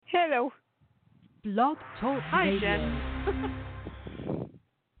Hello. Blog Talk Hi, Radio. Jen.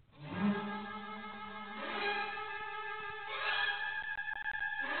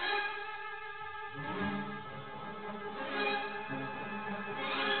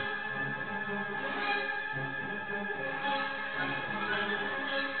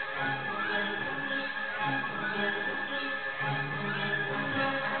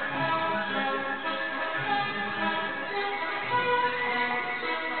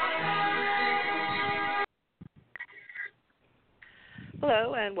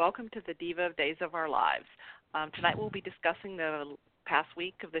 Hello, and welcome to the Diva of Days of Our Lives. Tonight we'll be discussing the past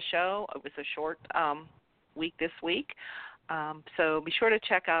week of the show. It was a short week this week, so be sure to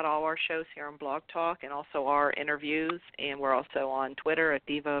check out all our shows here on Blogtalk and also our interviews. And we're also on Twitter at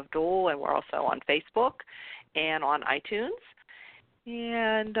Diva of Duel, and we're also on Facebook and on iTunes.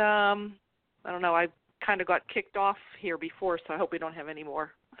 And I don't know, I kind of got kicked off here before, so I hope we don't have any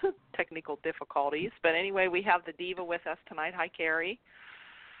more technical difficulties. But anyway, we have the Diva with us tonight. Hi, Carrie.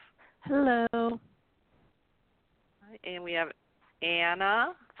 Hello. And we have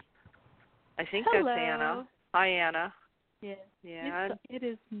Anna. I think Hello. that's Anna. Hi, Anna. Yes. Yeah. It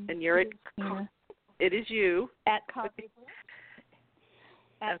is. And you're it is you. At Coffee.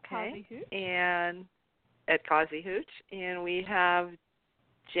 At Okay. Coffee Hoot. And at Kazi Hooch. And we have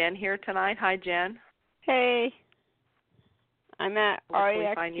Jen here tonight. Hi, Jen. Hey. I'm at Where can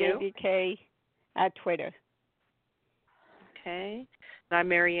we find you? REXJDK at Twitter. Okay. And I'm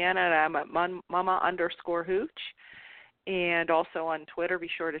Mariana, and I'm at Mama_Hooch. And also on Twitter, be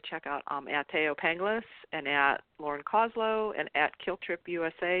sure to check out at Teo Panglis and at Lauren Coslow and at Tripp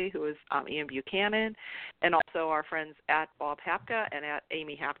USA, who is Ian Buchanan, and also our friends at Bob Hapka and at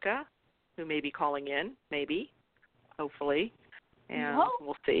Amy Hapka, who may be calling in, maybe, hopefully. And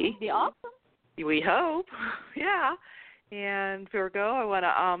we'll see. It'd be awesome. We hope. Yeah. And Virgo, I want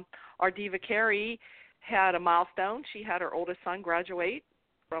to, our Diva Carrie had a milestone. She had her oldest son graduate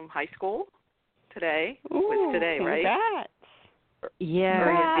from high school today. Ooh, It was today, right? Congrats.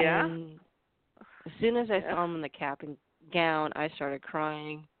 Yeah. Yeah. And as soon as I saw him in the cap and gown, I started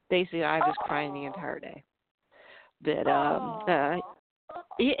crying. Basically, I was crying the entire day. But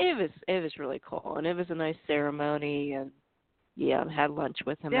it was really cool, and it was a nice ceremony, and I had lunch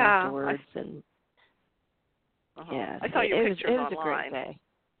with him afterwards, and yeah, I saw your pictures it was online. a great day.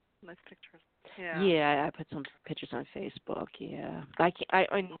 Nice pictures. Yeah. Yeah, I put some pictures on Facebook. Yeah, I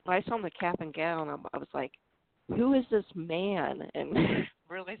saw him in the cap and gown. I was like, "Who is this man?" And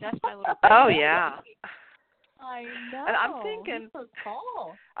realized that's my little. Oh yeah. I know. And I'm thinking, he's so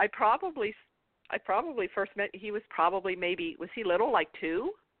tall. I probably first met. He was probably was he little, like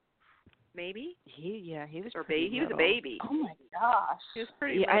 2? Maybe. He was or pretty baby. He was a little. baby. Oh my gosh. He was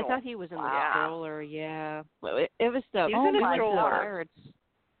pretty Yeah, little. I thought he was in the Wow. stroller. Yeah, well, it was the He was in a stroller. Pirates.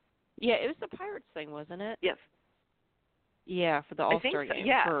 Yeah, it was the Pirates thing, wasn't it? Yes. Yeah, for the I think All-Star so, game.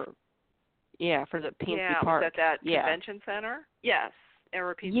 yes. For the PNC was Park. at that convention center. Yes.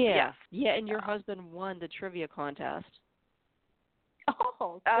 Yes. Yeah, and your husband won the trivia contest. Oh,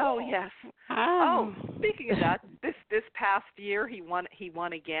 cool. Oh yes. Oh. Speaking of that, this past year he won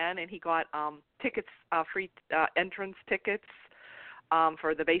again, and he got tickets, free entrance tickets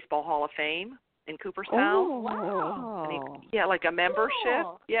for the Baseball Hall of Fame in Cooperstown. Oh, wow. And like a membership.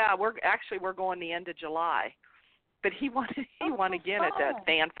 Cool. Yeah, we're going the end of July. But he won again at that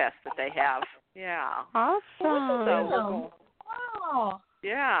fan fest that they have. Yeah. Awesome. So we're going. Wow.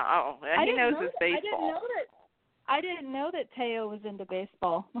 Yeah. Oh, he knows his baseball. I didn't know that Teo was into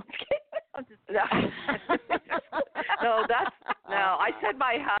baseball. I'm just No, I said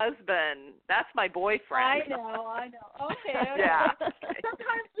my husband. That's my boyfriend. I know. Okay. Yeah.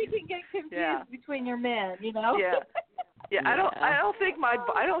 Sometimes we can get confused between your men, you know. Yeah. Yeah. I don't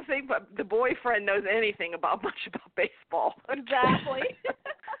think the boyfriend knows anything much about baseball. Exactly.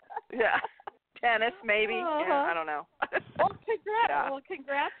 Yeah. Tennis, maybe. Yeah, I don't know. Well, congrats. Yeah. Well,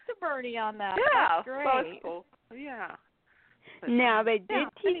 congrats to Bernie on that. Yeah. That's great. That's cool. Yeah. But, Now, they did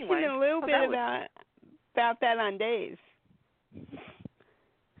teach anyway, him a little bit about that on Days.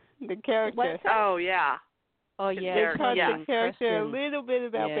 The character. Oh, yeah. Oh, yeah. They taught the character Kirsten. a little bit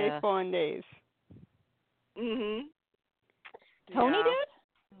about baseball on Days. Mhm. Tony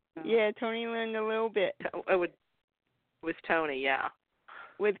did? Yeah, Tony learned a little bit. It was Tony, yeah.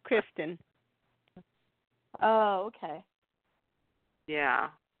 With Kirsten. Oh, okay. Yeah,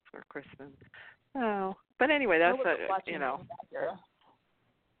 for Kristen. Oh, but anyway, that's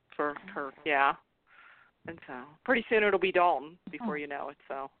for her, yeah. And so pretty soon it'll be Dalton before you know it.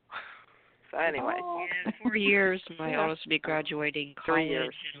 So anyway. In 4 years, my oldest will be graduating college, 3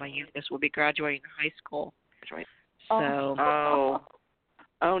 years. and my youngest will be graduating high school. That's right. So,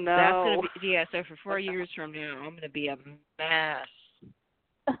 Oh no. That's gonna be So for 4 years from now, I'm gonna be a mess.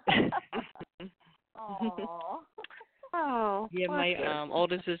 Aww. Oh. Yeah, my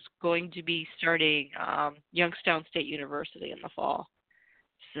oldest is going to be starting Youngstown State University in the fall.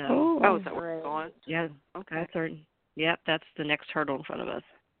 So. Oh, is that where it's going? Yeah. Okay. That's the next hurdle in front of us.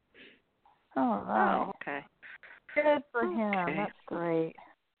 All right. Oh, okay. Good for him. Okay. That's great.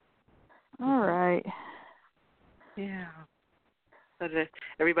 All right. Yeah. So did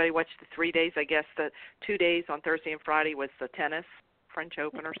everybody watch the 3 days? I guess the 2 days on Thursday and Friday was the tennis French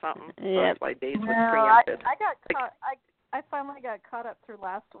Open or something. Yeah. So that's why days was No, preempted. I got caught. I finally got caught up through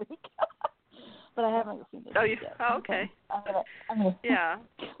last week, but I haven't seen this yet. Oh, okay. I'm gonna. Yeah.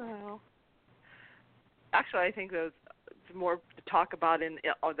 So, actually, I think there's more to talk about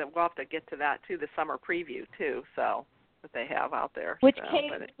that we'll have to get to that too. The summer preview too. So that they have out there. Which so,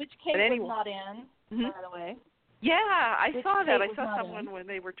 Kate anyway. was not in, by the way. Yeah, I saw that. I was saw not someone in. when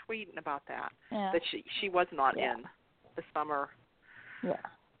they were tweeting about that. Yeah. That she was not in the summer. Yeah.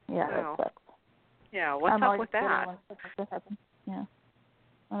 Yeah. So, That sucks. yeah. What's up with that? Yeah.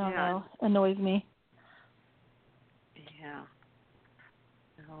 I don't know. Annoys me. Yeah.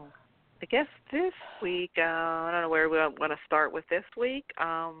 No. I guess this week, I don't know where we want to start with this week.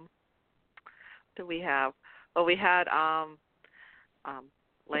 Do we have? Well, we had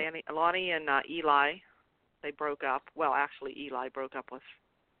Lani and Eli. They broke up. Well, actually, Eli broke up with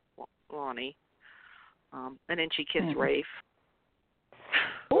Lani. And then she kissed Rafe.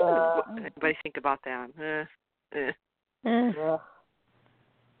 What do you think about that?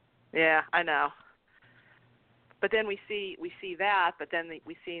 Yeah, I know. But then we see that, but then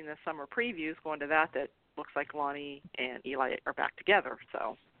we see in the summer previews going to that looks like Lani and Eli are back together.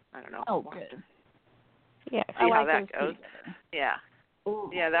 So I don't know. Oh, good. Yeah. See how that goes. Together. Yeah. Ooh,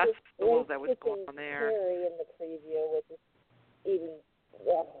 yeah, that's cool that was going on there. Carrie in the preview, which is even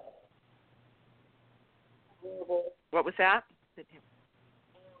What was that?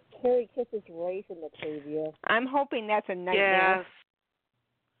 Carrie kisses Rafe in the preview. I'm hoping that's a nightmare. Yes.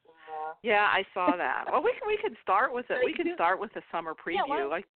 Yeah, I saw that. Well, we could start with it. We could start with the summer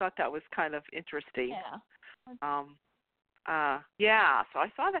preview. I thought that was kind of interesting. Yeah. Yeah. So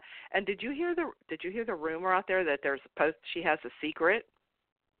I saw that. And did you hear the rumor out there that she has a secret,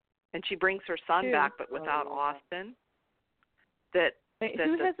 and she brings her son back, but without Austin? That Wait, that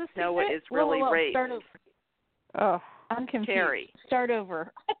who has a secret? Noah is really Rafe. Oh, I'm confused. Carrie. Start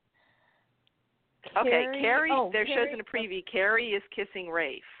over. Okay, Carrie. There Carrie, shows in the preview. Carrie is kissing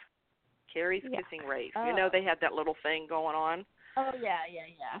Rafe. Carrie's kissing Rafe. You know they had that little thing going on. Oh yeah.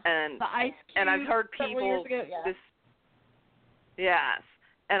 And the ice cube. And I've heard people years ago, this. Yes,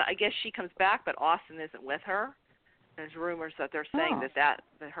 and I guess she comes back, but Austin isn't with her. There's rumors that they're saying that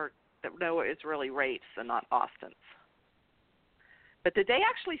Noah is really Rafe's and not Austin's. But did they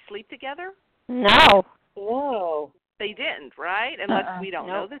actually sleep together? no. No. They didn't, right? Unless we don't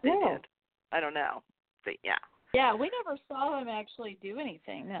know that they did. I don't know. Yeah. Yeah, we never saw them actually do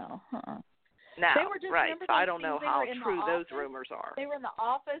anything. No. No, They were just, right. So I don't know how true those office. rumors are. They were in the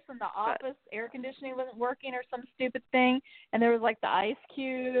office, and the office air conditioning wasn't working or some stupid thing, and there was like the ice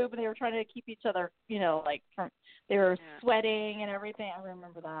cube, and they were trying to keep each other, they were sweating and everything. I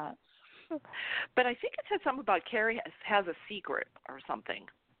remember that. But I think it said something about Carrie has a secret or something.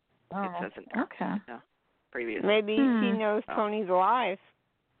 Oh, it says in there. Okay. Yeah, previously. Maybe he knows Tony's alive.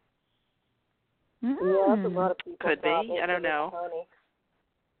 Yeah, that's a lot of people. Could be. I don't know.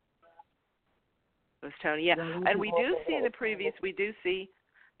 It was Tony, yeah. And we do see in the previews, we do see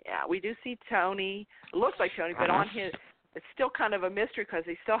Tony. It looks like Tony, but on his, it's still kind of a mystery because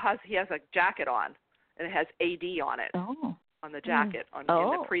he has a jacket on, and it has AD on it, on the jacket in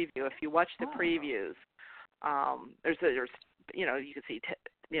the preview. If you watch the previews, there's you can see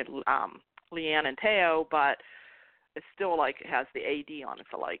Leanne and Teo, but it's still like it has the AD on it,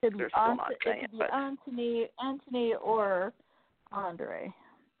 so like they're still not saying it. But Anthony or Andre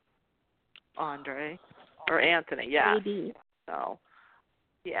or Anthony, yeah. AD. So,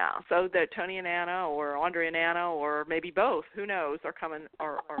 yeah. So that Tony and Anna, or Andre and Anna, or maybe both. Who knows? Are coming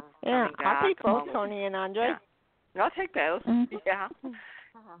or coming back. I'll take both Tony and Andre. Yeah. I'll take both. Mm-hmm. Yeah.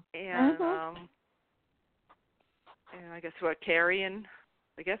 And and I guess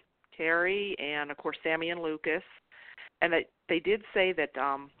Carrie and of course Sami and Lucas, and they did say that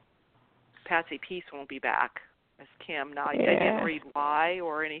Patsy Peace won't be back as Kim. Now I didn't read why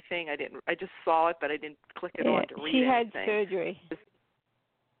or anything. I just saw it, but I didn't click it on to read anything. She had surgery.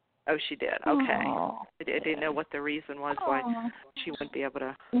 Oh, she did. Okay. I didn't know what the reason was why she wouldn't be able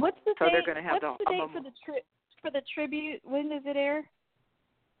to. What's the so date? They're going to have What's the date for the tribute? When does it air?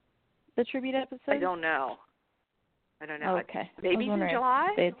 The tribute episode? I don't know. I don't know. Okay. Maybe in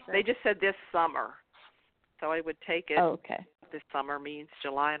July? They just said this summer. So I would take it. Okay. This summer means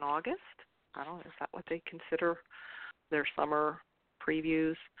July and August. I don't know. Is that what they consider their summer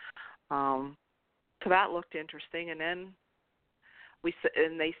previews? So that looked interesting. And then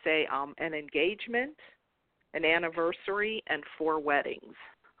they say an engagement, an anniversary, and 4 weddings.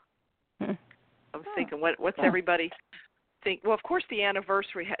 I was thinking, what's everybody think? Well, of course, the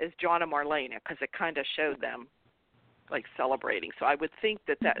anniversary is John and Marlena because it kind of showed them like celebrating. So I would think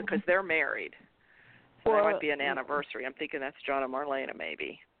that because they're married, so that might be an anniversary. I'm thinking that's John and Marlena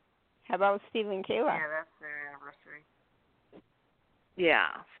maybe. How about Steve and Kayla? Yeah, that's their anniversary. Yeah,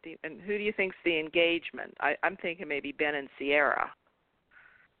 Steve. And who do you think's the engagement? I'm thinking maybe Ben and Sierra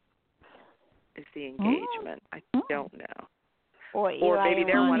is the engagement. I don't know. Or maybe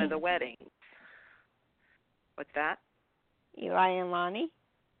they're one of the weddings. What's that? Eli and Lani?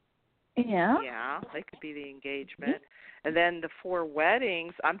 Yeah. Yeah, they could be the engagement. And then the 4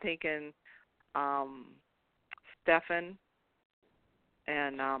 weddings, I'm thinking Stefan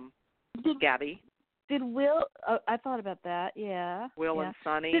and Gabby. Did Will, I thought about that, yeah. Will and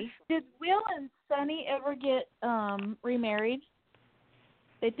Sonny. Did Will and Sonny ever get remarried?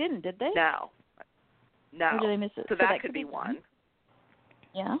 They didn't, did they? No. Or did they miss it? So that could be one.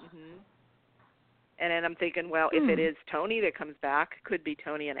 Yeah. Mm-hmm. And then I'm thinking, well, if it is Tony that comes back, it could be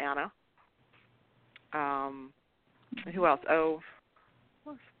Tony and Anna. Who else? Oh,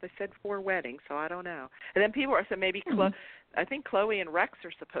 well, they said 4 weddings, so I don't know. And then people are saying maybe I think Chloe and Rex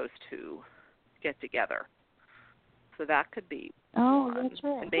are supposed to get together. So that could be one. That's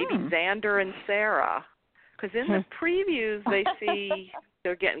right. And maybe Xander and Sarah. Because in the previews, they see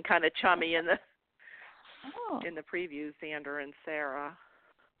they're getting kind of chummy in the previews, Xander and Sarah.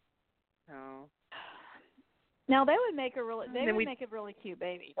 So. Now they would make a really cute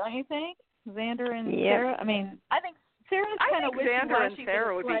baby, don't you think? Xander and Sarah. I mean, I think Sarah's kind of wishy-washy. Xander and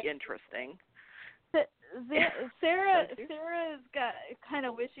Sarah would be interesting. Sarah's got kind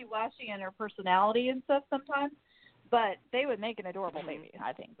of wishy-washy in her personality and stuff sometimes, but they would make an adorable baby.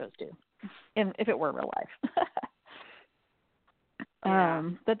 I think those two, if it were real life.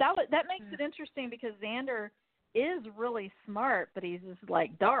 But that makes it interesting because Xander is really smart, but he's just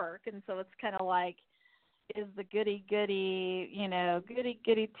like dark, and so it's kind of like, is the goody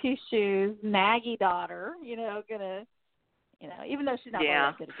two shoes Maggie daughter, gonna, even though she's not really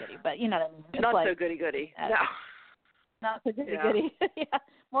that goody, but you know what I mean. It's not like, so goody. No. Not so goody. Yeah.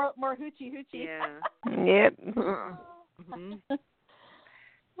 More hoochie. Yeah. Yep.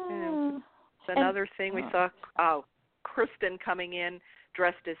 Another thing we saw, Kirsten coming in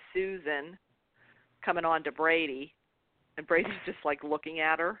dressed as Susan, coming on to Brady, and Brady's just like looking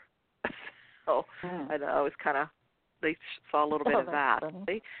at her. So I know it was kind of, they saw a little bit of that.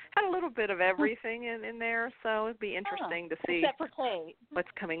 They had a little bit of everything in there, so it'd be interesting to see except for Kate. What's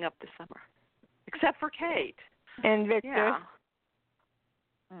coming up this summer. Except for Kate. And Victor. Yeah.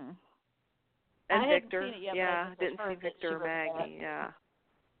 And Victor. Seen it yet, didn't see Victor or Maggie. Yeah.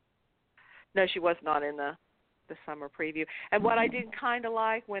 No, she was not in the summer preview. And what I didn't kind of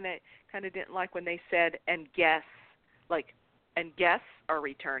like when they said and guests are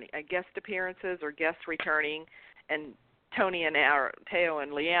returning, guest appearances or guests returning, and Tony and Teo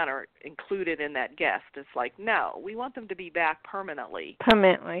and Leanne are included in that guest. It's like, no, we want them to be back permanently.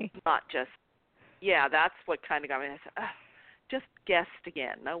 Not just, that's what kind of got me. I said, just guest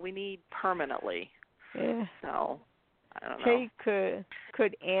again. No, we need permanently. Yeah. So, I don't know. Hey,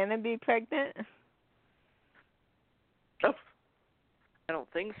 could Anna be pregnant? Oh, I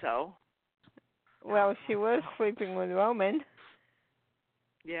don't think so. Well, she was sleeping with Roman.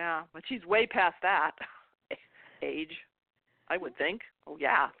 Yeah, but she's way past that age, I would think. Oh,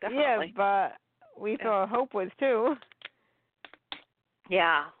 yeah, definitely. Yeah, but we thought Hope was too.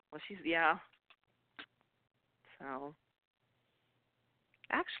 Yeah, well, So,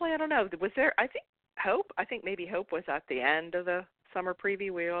 actually, I don't know. Was there, I think maybe Hope was at the end of the summer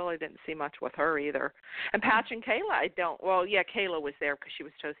preview. We really didn't see much with her either. And Patch and Kayla, Kayla was there because she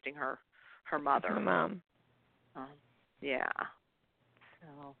was toasting her mother. Her mom. Yeah.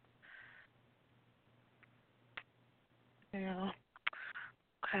 So. Yeah.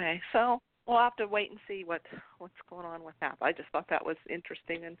 Okay. So we'll have to wait and see what's going on with that. I just thought that was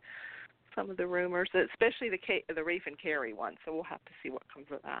interesting and some of the rumors, especially the Rafe and Carrie one. So we'll have to see what comes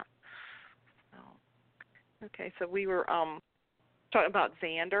of that. So. Okay. So we were talking about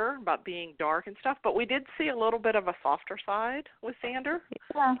Xander, about being dark and stuff, but we did see a little bit of a softer side with Xander.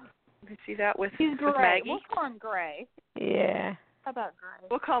 Yeah. You see that with gray. Maggie? We'll call him Gray. Yeah. How about Gray?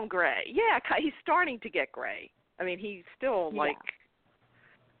 We'll call him Gray. Yeah, he's starting to get gray. I mean, he's still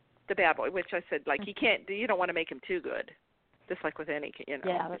the bad boy, which I said, like, you don't want to make him too good, just like with any, Yeah,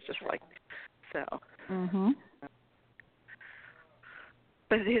 that's it's just true. like, so. Mhm.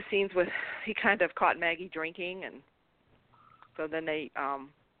 But his scenes he kind of caught Maggie drinking, and so then they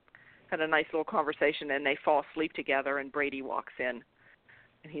had a nice little conversation, and they fall asleep together, and Brady walks in,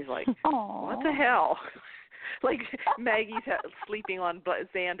 and he's like, Aww. what the hell? Like, Maggie's sleeping on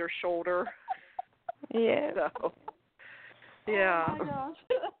Xander's shoulder. Yeah. So, yeah. Oh, my gosh.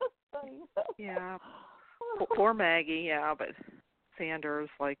 Funny. Yeah. Poor Maggie, yeah, but Xander's,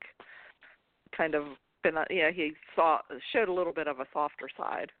 like, kind of been, he showed a little bit of a softer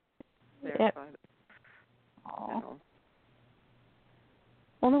side there. Yep.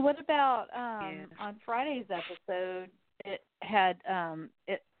 Well, then what about on Friday's episode? It had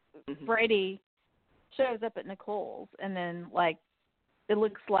Brady shows up at Nicole's, and then like it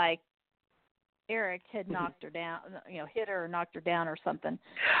looks like Eric had knocked her down, hit her or knocked her down or something.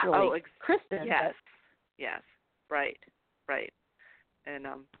 Really. Kristen. Yes. Right. And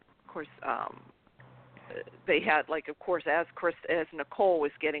of course, they had, like, of course, as Nicole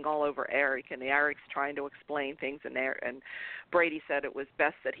was getting all over Eric, and Eric's trying to explain things in there, and Brady said it was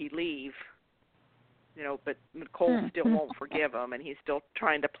best that he leave, but Nicole still won't forgive him, and he's still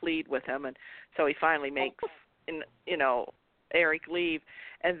trying to plead with him, and so he finally makes, Eric leave,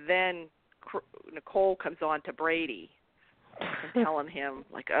 and then Nicole comes on to Brady and telling him,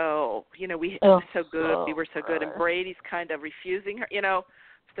 like, we were so good, and Brady's kind of refusing her,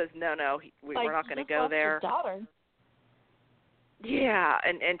 says, no, we're not going to go there. His daughter. Yeah,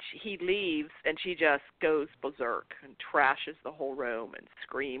 and he leaves, and she just goes berserk and trashes the whole room and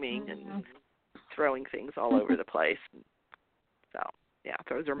screaming and throwing things all over the place. So, yeah,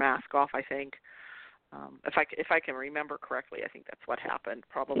 throws her mask off, I think. If I can remember correctly, I think that's what happened,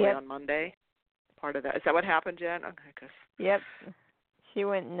 probably on Monday. Part of that. Is that what happened, Jen? Okay, Yep. She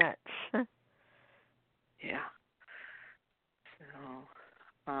went nuts. Yeah.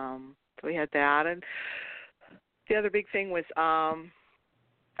 So we had that, and the other big thing was,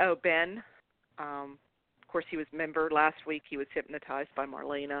 Ben. Of course, remember last week he was hypnotized by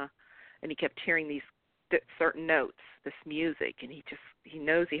Marlena, and he kept hearing these certain notes, this music, and he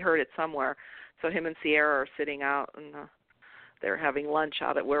knows he heard it somewhere. So him and Sierra are sitting out, and they're having lunch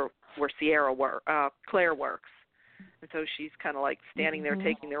out at where Claire works. And so she's kind of like standing there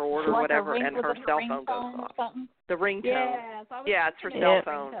taking their order or whatever, and her cell phone goes off. The ringtone. Yeah, it's her cell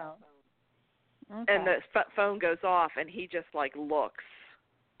phone. Okay. And the phone goes off, and he just, like, looks,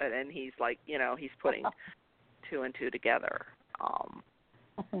 and he's like, he's putting two and two together.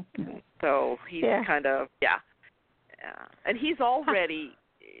 So he's kind of, and he's already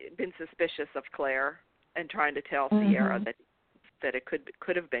been suspicious of Claire and trying to tell Sierra that it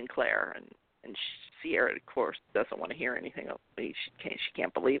could have been Claire, and Sierra, of course, doesn't want to hear anything else. She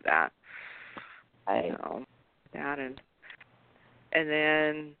can't believe that. That and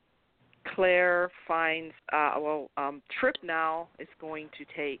then Claire finds Tripp now is going to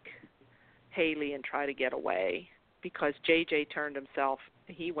take Haley and try to get away because JJ turned himself.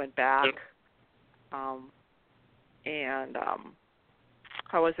 He went back, and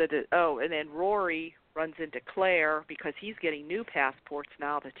how was it? And then Rory runs into Claire because he's getting new passports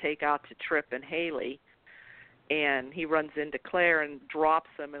now to take out to Tripp and Haley, and he runs into Claire and drops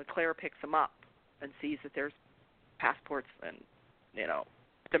them, and Claire picks him up and sees that there's passports and,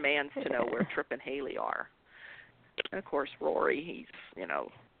 demands to know where Tripp and Haley are. And, of course, Rory, he's,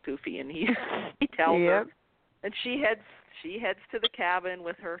 goofy, and he tells her. And she heads to the cabin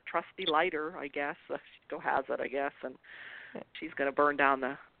with her trusty lighter, I guess. She still has it, I guess, and she's going to burn down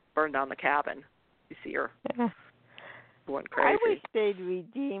the cabin. You see her going crazy. I wish they'd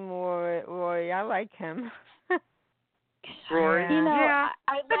redeem Rory. I like him. Rory? I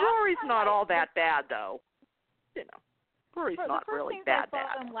but Rory's not all that bad, though. Rory's not really bad.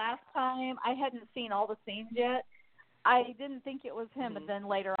 I saw them last time, I hadn't seen all the scenes yet. I didn't think it was him, but then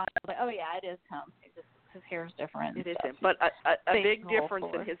later on, I was like, oh, yeah, it is him. His hair's different. It is him, but a big difference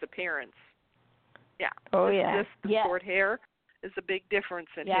in his appearance. Yeah. Oh, This short hair is a big difference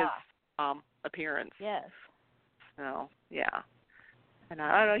in his appearance. Yes. So, yeah. And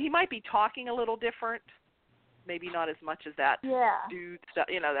I don't know, he might be talking a little different. Maybe not as much as that dude stuff,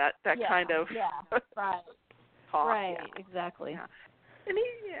 that kind of right. talk. Right, exactly. Yeah. And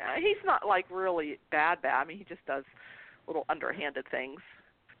he's not like really bad. I mean, he just does little underhanded things,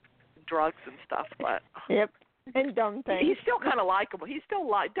 drugs and stuff, but and dumb things. He's still kind of likable. He's still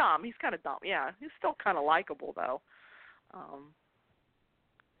dumb. He's kind of dumb. Yeah, he's still kind of likable though.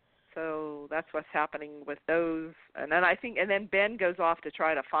 So that's what's happening with those. And then Ben goes off to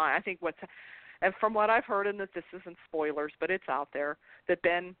try to find. And from what I've heard, and that this isn't spoilers, but it's out there, that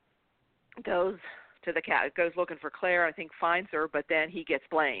Ben goes to the cat. Goes looking for Claire. I think finds her, but then he gets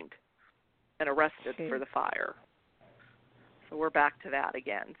blamed and arrested for the fire. So we're back to that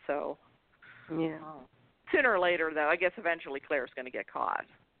again. So Yeah. Sooner or later, though, I guess eventually Claire's going to get caught.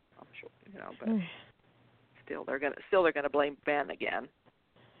 I'm sure, but still they're gonna blame Ben again.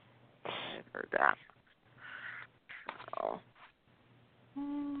 I've heard that. So.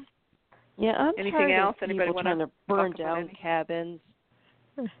 Yeah, I'm Anything tired else? of Anybody people want trying to burn down cabins.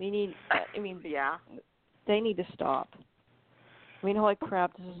 We need. Yeah. They need to stop. I mean, holy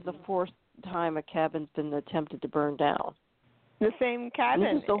crap! This is the fourth time a cabin's been attempted to burn down. The same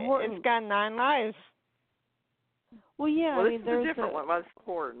cabin. This is the Horton. It's got 9 lives. Well, yeah. Well, I this mean, is there's a different one. Was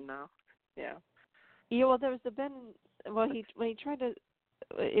Horton now? Yeah. Yeah. Well, there was the Ben. Well, when he tried to.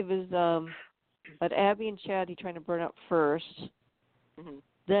 It was but Abby and Chad. He tried to burn up first. Mm-hmm.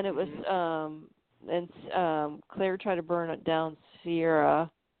 Then it was Claire tried to burn it down Sierra,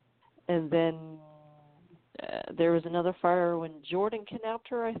 and then there was another fire when Jordan kidnapped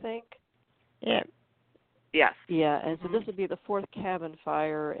her, I think. Yeah. Yes. Yeah, and so this would be the fourth cabin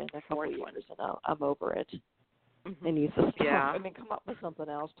fire in a couple of years, and I'm over it. Mm-hmm. It needs to stop. Yeah. I mean, come up with something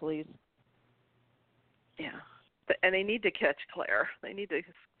else, please. Yeah. And they need to catch Claire. They need to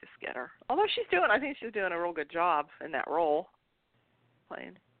just get her. Although I think she's doing a real good job in that role.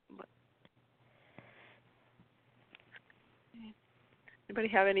 Playing. But. Anybody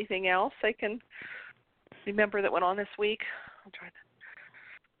have anything else they can remember that went on this week? I'll try that.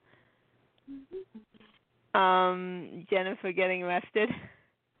 Jennifer getting arrested.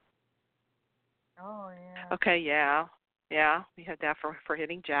 Oh yeah. Okay, yeah. We had that for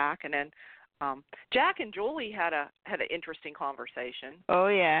hitting Jack, and then Jack and Julie had an interesting conversation. Oh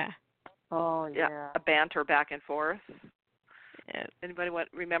yeah. Oh yeah. A banter back and forth. Yeah. Anybody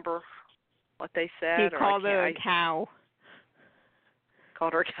remember what they said? He called her a cow.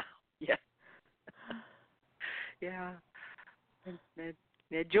 Called her a cow. Yeah. Yeah.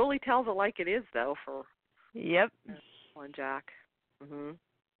 And Julie tells it like it is, though, for one Jack. Mhm.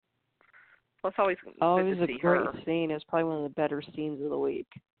 Well, it's always good to see her. It was a great scene. It's probably one of the better scenes of the week.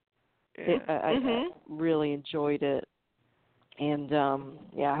 Yeah. I really enjoyed it, and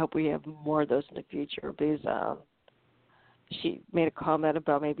I hope we have more of those in the future because she made a comment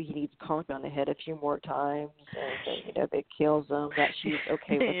about maybe he needs conked on the head a few more times, and if it kills him, that she's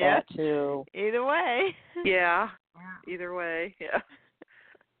okay with that too. Either way. Yeah. Either way. Yeah.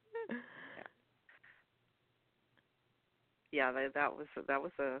 Yeah, that was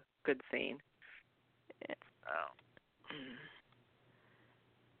a good scene. Yeah.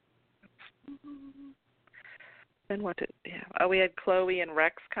 Then we had Chloe and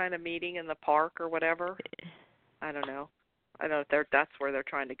Rex kind of meeting in the park or whatever. I don't know if that's where they're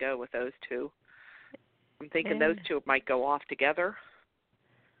trying to go with those two. I'm thinking those two might go off together.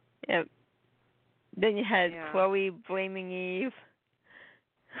 Yep. Then you had Chloe blaming Eve.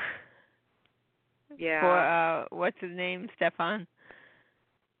 Yeah. For what's his name? Stefan.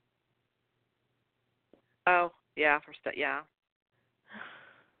 Oh, yeah, yeah.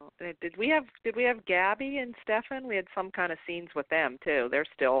 Did we have Gabby and Stefan? We had some kind of scenes with them too. They're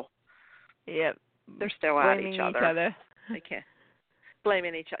still They're still at each other. They can't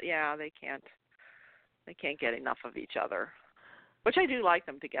blaming each other. Yeah, they can't get enough of each other. Which I do like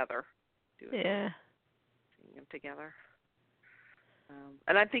them together. Seeing them together.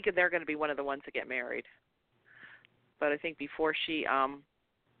 And I'm thinking they're going to be one of the ones that get married. But I think before she, I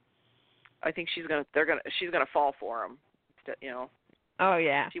think she's gonna fall for him. Oh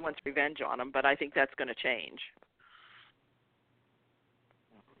yeah. She wants revenge on him, but I think that's going to change.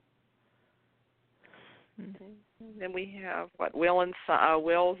 Mm-hmm. Then we have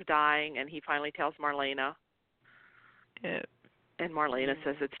Will's dying, and he finally tells Marlena. Yeah. And Marlena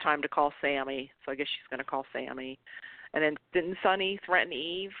says it's time to call Sami, so I guess she's going to call Sami. And then didn't Sonny threaten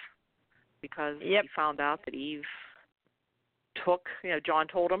Eve because he found out that Eve John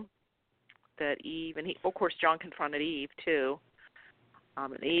told him that Eve, and of course John confronted Eve too.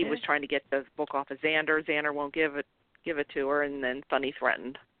 And Eve was trying to get the book off of Xander. Xander won't give it to her, and then Sonny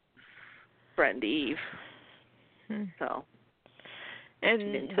threatened Eve. So.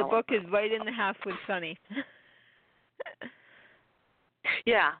 And the book is right in the house with Sonny.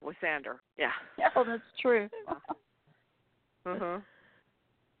 Yeah, with Xander. Yeah. Oh, that's true.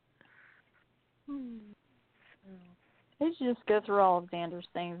 They should just go through all of Xander's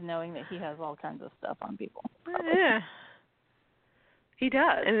things, knowing that he has all kinds of stuff on people. Yeah. He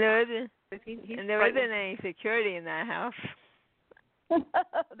does. And there isn't any security in that house.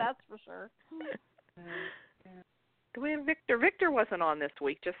 That's for sure. Do we have Victor? Victor wasn't on this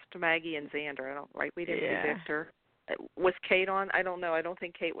week, just Maggie and Xander. We didn't see Victor. Was Kate on? I don't know. I don't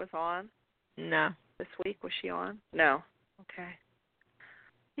think Kate was on. No. this week. Was she on? No. Okay.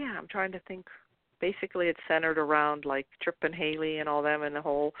 Yeah, I'm trying to think. Basically, it's centered around like Tripp and Haley and all them, and the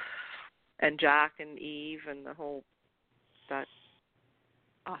whole, and Jack and Eve and the whole that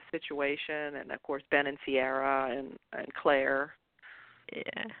situation, and of course Ben and Sierra and Claire.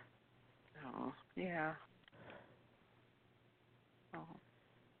 Yeah. Oh, yeah. Oh.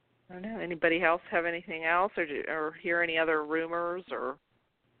 I don't know. Anybody else have anything else, or hear any other rumors, or?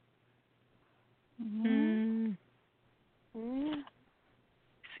 Mm. Let's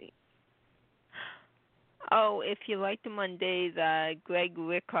see. Oh, if you liked him on days, Greg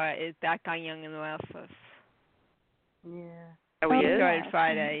Rickard is back on Young and Restless. Yeah. Oh, he He is? started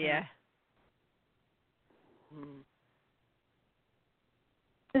Friday, yeah.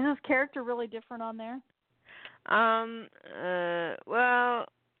 Is his character really different on there? Well,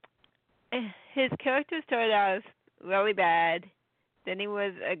 his character started out as really bad, then he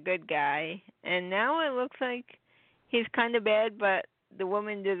was a good guy, and now it looks like he's kind of bad, but the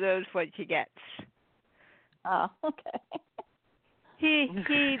woman deserves what she gets. Oh, okay. He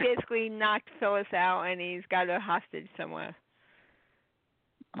basically knocked Phyllis out, and he's got her hostage somewhere.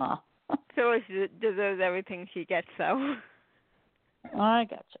 Oh. Phyllis deserves everything she gets, so. I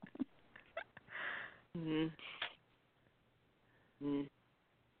gotcha. Mm-hmm.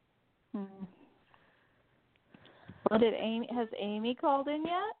 Well, has Amy called in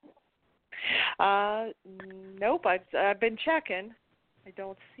yet? Nope. I've been checking. I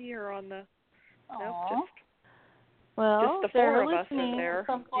don't see her on the. Nope, well, just the four of us listening in there. At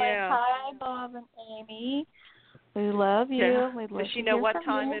some point. Yeah. Hi, Bob and Amy. We love you. Yeah. We'd love Does she to know hear what from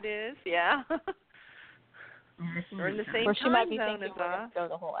time you. it is? Yeah. We're in the same Or she might be time zone thinking as we're us. going to go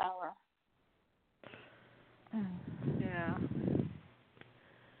the whole hour. Yeah.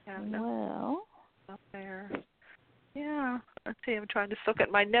 Well. Up there. Yeah. Let's see. I'm trying to look at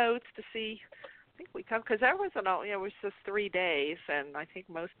my notes to see. I think we covered, because that wasn't all. It was just 3 days, and I think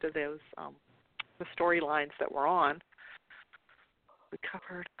most of those the storylines that were on we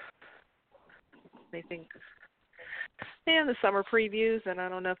covered. I think. And the summer previews, and I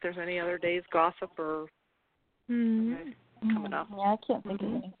don't know if there's any other days gossip or coming up. Yeah, I can't think of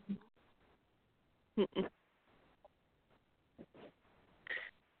anything.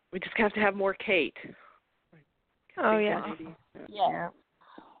 We just have to have more Kate. Oh, yeah. Yeah.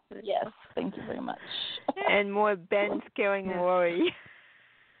 Yes, thank you very much. And more Ben scaring Rory.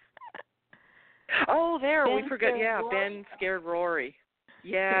 Oh, there, Ben we forgot. Yeah, Rory? Ben scared Rory.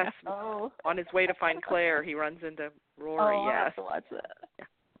 Yes. Yeah. Oh. On his way to find Claire, he runs into Rory. Oh, I yes. have to watch that.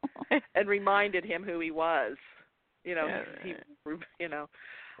 Yeah. And reminded him who he was. You know, he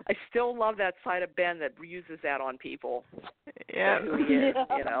I still love that side of Ben that uses that on people. Yeah. Who he is,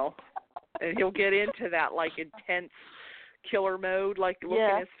 you know. And he'll get into that, like, intense killer mode, like, look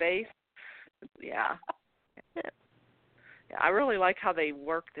in his face. Yeah. I really like how they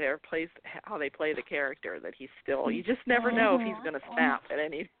work there, how they play the character, that he's still, you just never know if he's going to snap at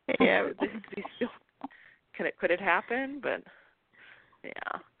any, he's still, could it happen? But,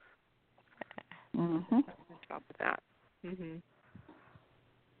 yeah. Mm-hmm. On top of that. Mm-hmm.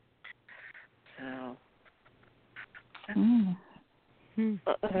 So.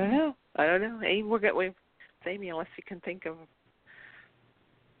 I don't know. Amy, Amy, unless you can think of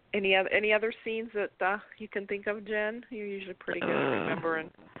any other scenes that you can think of, Jen. You're usually pretty good at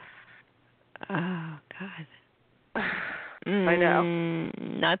remembering. Oh God. I know.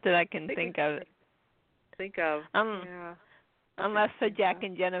 Not that I can think of. Yeah. Unless for Jack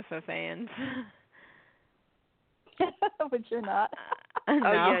and Jennifer fans. But you're not. Oh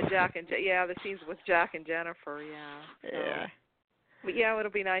no. yeah, the scenes with Jack and Jennifer. Yeah. So. Yeah. But yeah,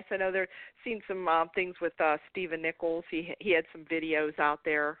 it'll be nice. I know they're seeing some things with Stephen Nichols. He had some videos out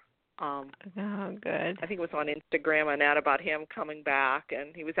there. Oh, good. I think it was on Instagram and that about him coming back,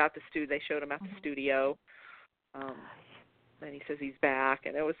 and he was at the studio. They showed him at the studio. And he says he's back,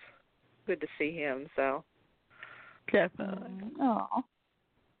 and it was good to see him. So. Definitely. Oh.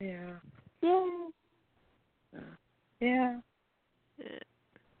 Yeah. Yay. Yeah.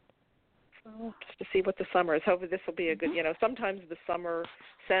 So just to see what the summer is. Hopefully this will be a good, sometimes the summer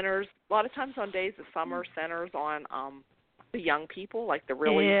centers, a lot of times on days the summer centers on the young people, like the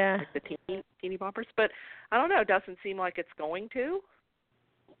really, like the teeny boppers. But I don't know, it doesn't seem like it's going to.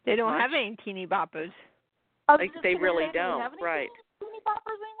 They don't have any teeny boppers. Like they really don't, right. Teeny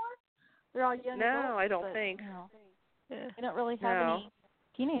boppers anymore? They're all young adults. No, I don't think. They don't really have any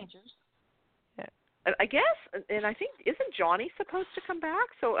teenagers. I guess, and I think, isn't Johnny supposed to come back?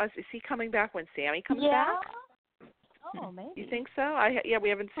 So is he coming back when Sami comes back? Oh, maybe. You think so? We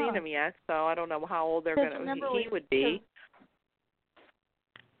haven't seen him yet, so I don't know how old they're going to. He would be.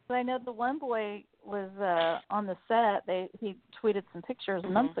 But I know the one boy was on the set. He tweeted some pictures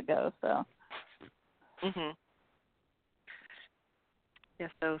months ago. So. Mhm. Yeah.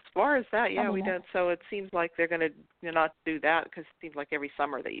 So as far as that, yeah, we did. So it seems like they're going to not do that because it seems like every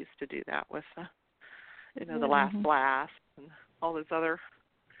summer they used to do that with, the Last Blast and all those other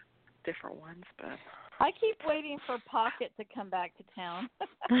different ones. But I keep waiting for Pocket to come back to town.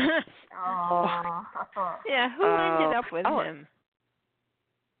 Yeah, who ended up with him?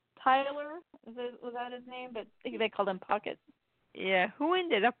 Tyler, was that his name? But they called him Pocket. Yeah, who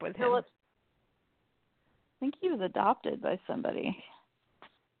ended up with him? I think he was adopted by somebody.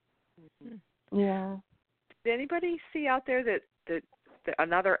 Yeah. Did anybody see out there that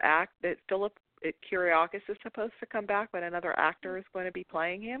another act that Philip Kiriakis is supposed to come back, but another actor is going to be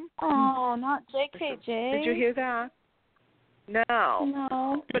playing him? Oh, not JKJ. Did you hear that? No.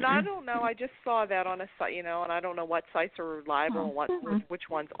 No. But I don't know. I just saw that on a site, and I don't know what sites are reliable and which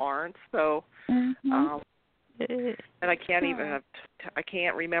ones aren't. So, and I can't even I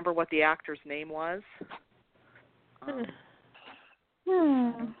can't remember what the actor's name was.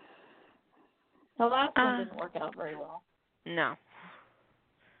 The last one didn't work out very well. No.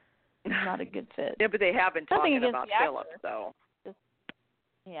 Not a good fit. Yeah, but they have been talking about Philip, so.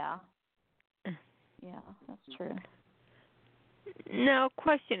 Yeah. Yeah, that's true. Now,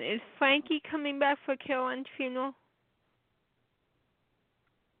 question: is Frankie coming back for Caroline's funeral?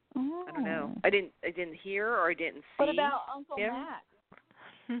 Oh. I don't know. I didn't hear or I didn't see. What about Uncle him?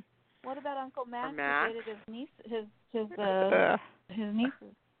 Max? What about Uncle Max? Max? His nieces.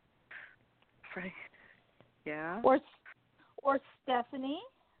 Right. Yeah. Or Stephanie.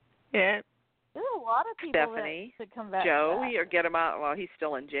 Yeah. There's a lot of people Stephanie. that come back. Joey, or get him out. Well, he's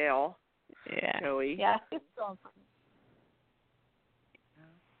still in jail. Yeah. Joey. Yeah, he's still in prison.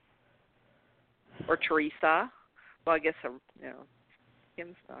 Or Teresa. Well, I guess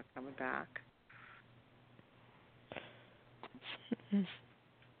Kim's not coming back.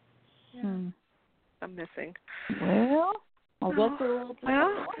 Yeah. I'm missing. Well, I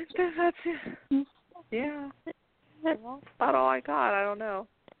guess that's it. Yeah. That's about all I got. I don't know.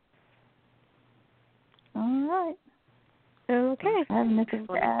 All right. Okay. I have nothing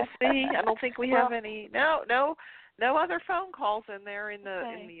to add. See, I don't think we have any. No other phone calls in there in the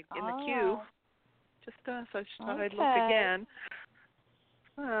queue. Just so I just thought I'd look again.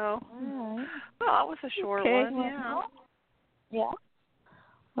 Oh. Right. Well, it was a short one. Yeah. Yeah.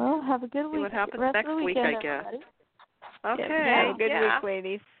 Well, have a good week. See what happens Rest next of the week, weekend, I guess. Everybody. Okay. Yeah, good week,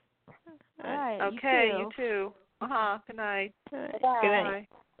 ladies. All right. Okay, you too. Good night. Good night.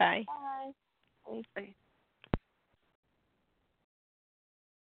 Bye. Bye. Bye.